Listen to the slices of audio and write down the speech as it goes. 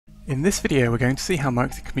In this video we're going to see how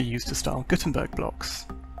Microtheme can be used to style Gutenberg blocks.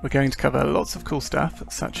 We're going to cover lots of cool stuff,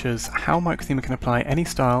 such as how Microtheme can apply any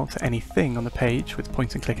style to anything on the page with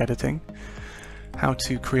point and click editing, how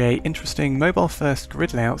to create interesting mobile-first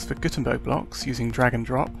grid layouts for Gutenberg blocks using drag and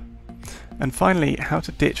drop, and finally how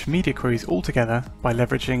to ditch media queries altogether by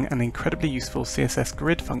leveraging an incredibly useful CSS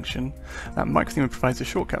grid function that Microtheme provides a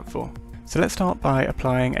shortcut for. So let's start by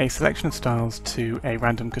applying a selection of styles to a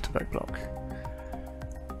random Gutenberg block.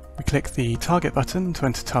 We click the target button to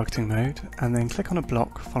enter targeting mode, and then click on a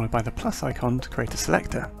block followed by the plus icon to create a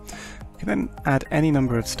selector. We can then add any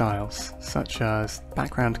number of styles, such as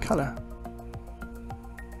background color.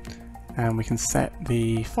 And we can set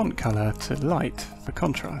the font color to light for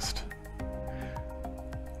contrast.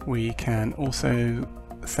 We can also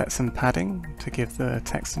set some padding to give the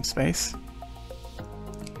text some space,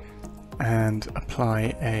 and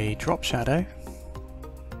apply a drop shadow.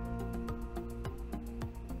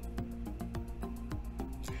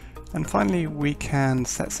 And finally we can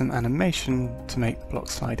set some animation to make the block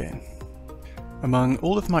slide in. Among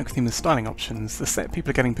all of Microtheme's styling options, the set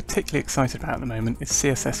people are getting particularly excited about at the moment is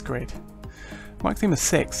CSS Grid. Microtheme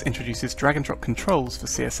 6 introduces drag and drop controls for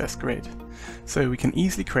CSS Grid, so we can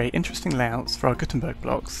easily create interesting layouts for our Gutenberg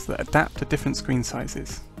blocks that adapt to different screen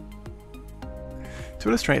sizes. To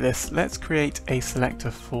illustrate this, let's create a selector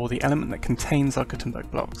for the element that contains our Gutenberg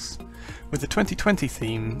blocks. With the 2020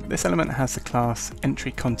 theme, this element has the class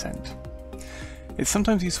entry content. It's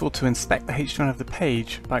sometimes useful to inspect the HTML of the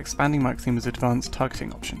page by expanding Microtheme's advanced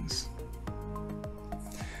targeting options.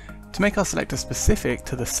 To make our selector specific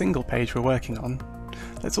to the single page we're working on,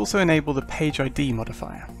 let's also enable the page ID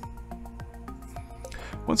modifier.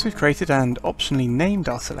 Once we've created and optionally named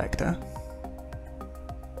our selector,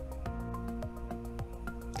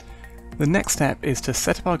 the next step is to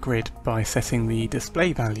set up our grid by setting the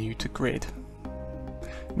display value to grid.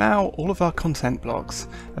 Now all of our content blocks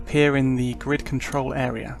appear in the grid control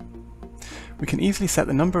area. We can easily set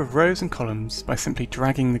the number of rows and columns by simply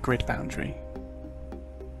dragging the grid boundary.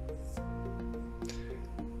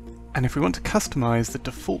 And if we want to customize the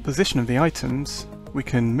default position of the items, we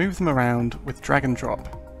can move them around with drag and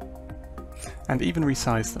drop, and even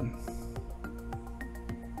resize them.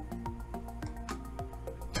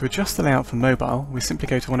 To adjust the layout for mobile, we simply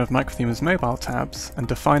go to one of Microtheme's mobile tabs and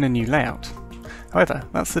define a new layout. However,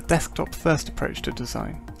 that's the desktop first approach to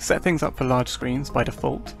design. Set things up for large screens by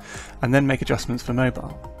default, and then make adjustments for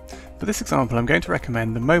mobile. For this example, I'm going to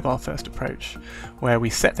recommend the mobile first approach, where we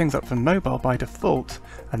set things up for mobile by default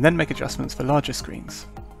and then make adjustments for larger screens.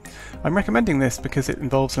 I'm recommending this because it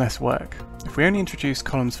involves less work. If we only introduce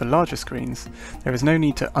columns for larger screens, there is no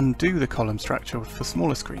need to undo the column structure for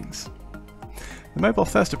smaller screens. The mobile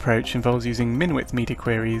first approach involves using min-width media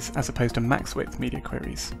queries as opposed to max-width media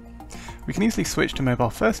queries. We can easily switch to mobile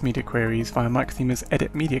first media queries via Microtheme's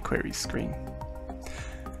Edit Media Queries screen.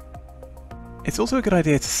 It's also a good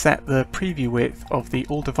idea to set the preview width of the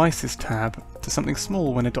All Devices tab to something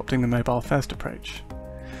small when adopting the mobile first approach.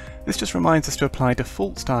 This just reminds us to apply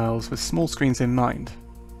default styles with small screens in mind.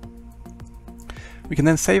 We can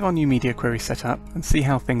then save our new media query setup and see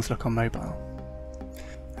how things look on mobile.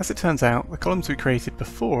 As it turns out, the columns we created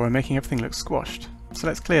before are making everything look squashed, so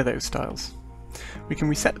let's clear those styles. We can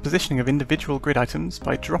reset the positioning of individual grid items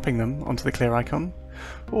by dropping them onto the clear icon,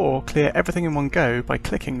 or clear everything in one go by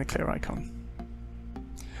clicking the clear icon.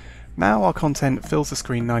 Now our content fills the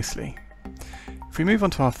screen nicely. If we move on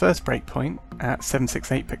to our first breakpoint at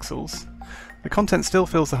 768 pixels, the content still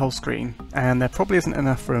fills the whole screen, and there probably isn't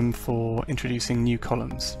enough room for introducing new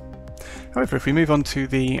columns. However, if we move on to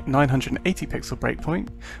the 980 pixel breakpoint,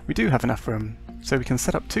 we do have enough room, so we can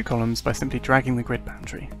set up two columns by simply dragging the grid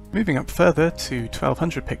boundary. Moving up further to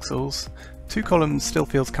 1200 pixels, two columns still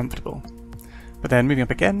feels comfortable. But then moving up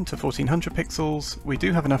again to 1400 pixels, we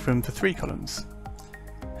do have enough room for three columns.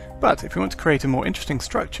 But if we want to create a more interesting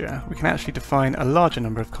structure, we can actually define a larger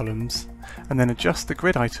number of columns, and then adjust the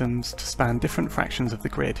grid items to span different fractions of the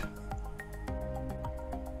grid.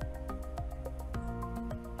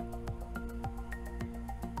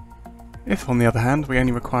 If, on the other hand, we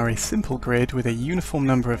only require a simple grid with a uniform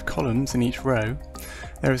number of columns in each row,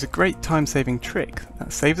 there is a great time-saving trick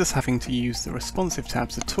that saves us having to use the responsive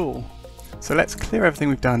tabs at all. So let's clear everything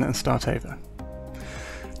we've done and start over.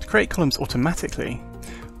 To create columns automatically,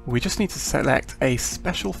 we just need to select a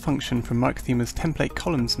special function from Microtheme's Template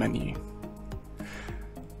Columns menu.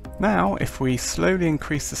 Now, if we slowly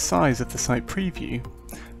increase the size of the site preview,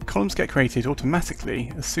 columns get created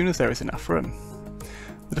automatically as soon as there is enough room.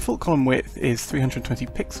 The default column width is 320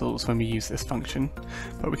 pixels when we use this function,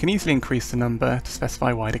 but we can easily increase the number to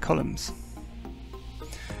specify wider columns.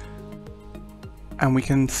 and we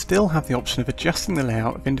can still have the option of adjusting the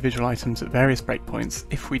layout of individual items at various breakpoints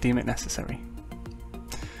if we deem it necessary.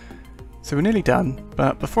 So we're nearly done,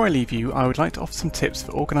 but before I leave you, I would like to offer some tips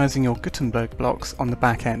for organising your Gutenberg blocks on the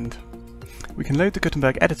back end. We can load the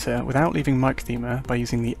Gutenberg editor without leaving MicroThema by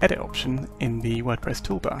using the Edit option in the WordPress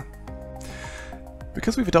toolbar.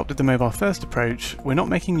 Because we've adopted the mobile first approach, we're not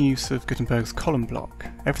making use of Gutenberg's column block.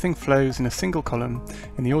 Everything flows in a single column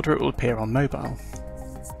in the order it will appear on mobile.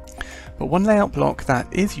 But one layout block that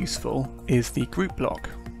is useful is the group block.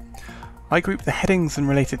 I grouped the headings and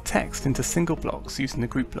related text into single blocks using the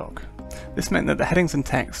group block. This meant that the headings and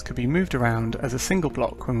text could be moved around as a single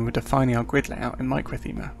block when we were defining our grid layout in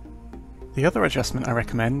MicroThema. The other adjustment I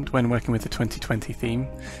recommend when working with the 2020 theme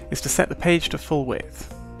is to set the page to full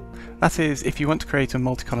width. That is, if you want to create a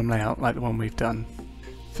multi-column layout like the one we've done.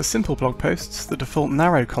 For simple blog posts, the default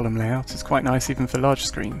narrow column layout is quite nice even for large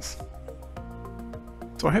screens.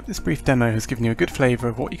 So I hope this brief demo has given you a good flavour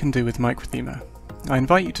of what you can do with MicroThema. I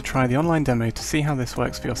invite you to try the online demo to see how this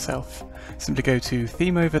works for yourself. Simply go to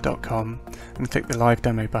themeover.com and click the live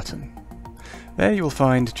demo button. There you will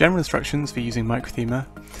find general instructions for using MicroThema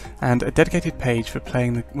and a dedicated page for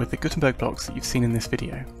playing with the Gutenberg blocks that you've seen in this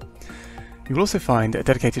video. You will also find a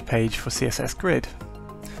dedicated page for CSS Grid.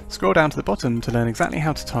 Scroll down to the bottom to learn exactly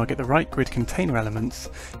how to target the right grid container elements,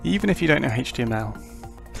 even if you don't know HTML.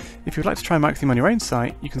 If you would like to try MicroTheme on your own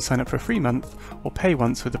site, you can sign up for a free month or pay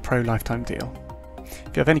once with a Pro lifetime deal.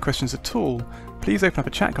 If you have any questions at all, please open up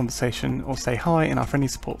a chat conversation or say hi in our friendly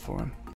support forum.